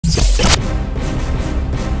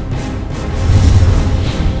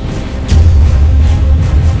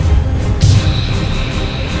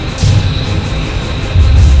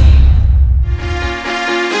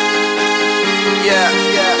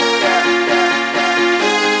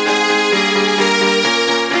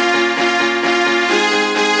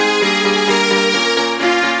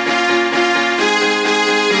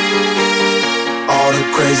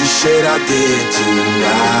shit I did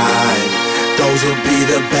tonight, those will be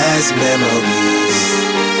the best memories.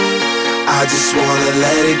 I just wanna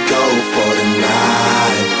let it go for the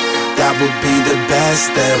night. That would be the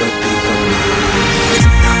best therapy for me.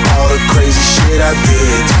 All the crazy shit I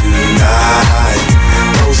did tonight,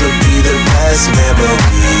 those will be the best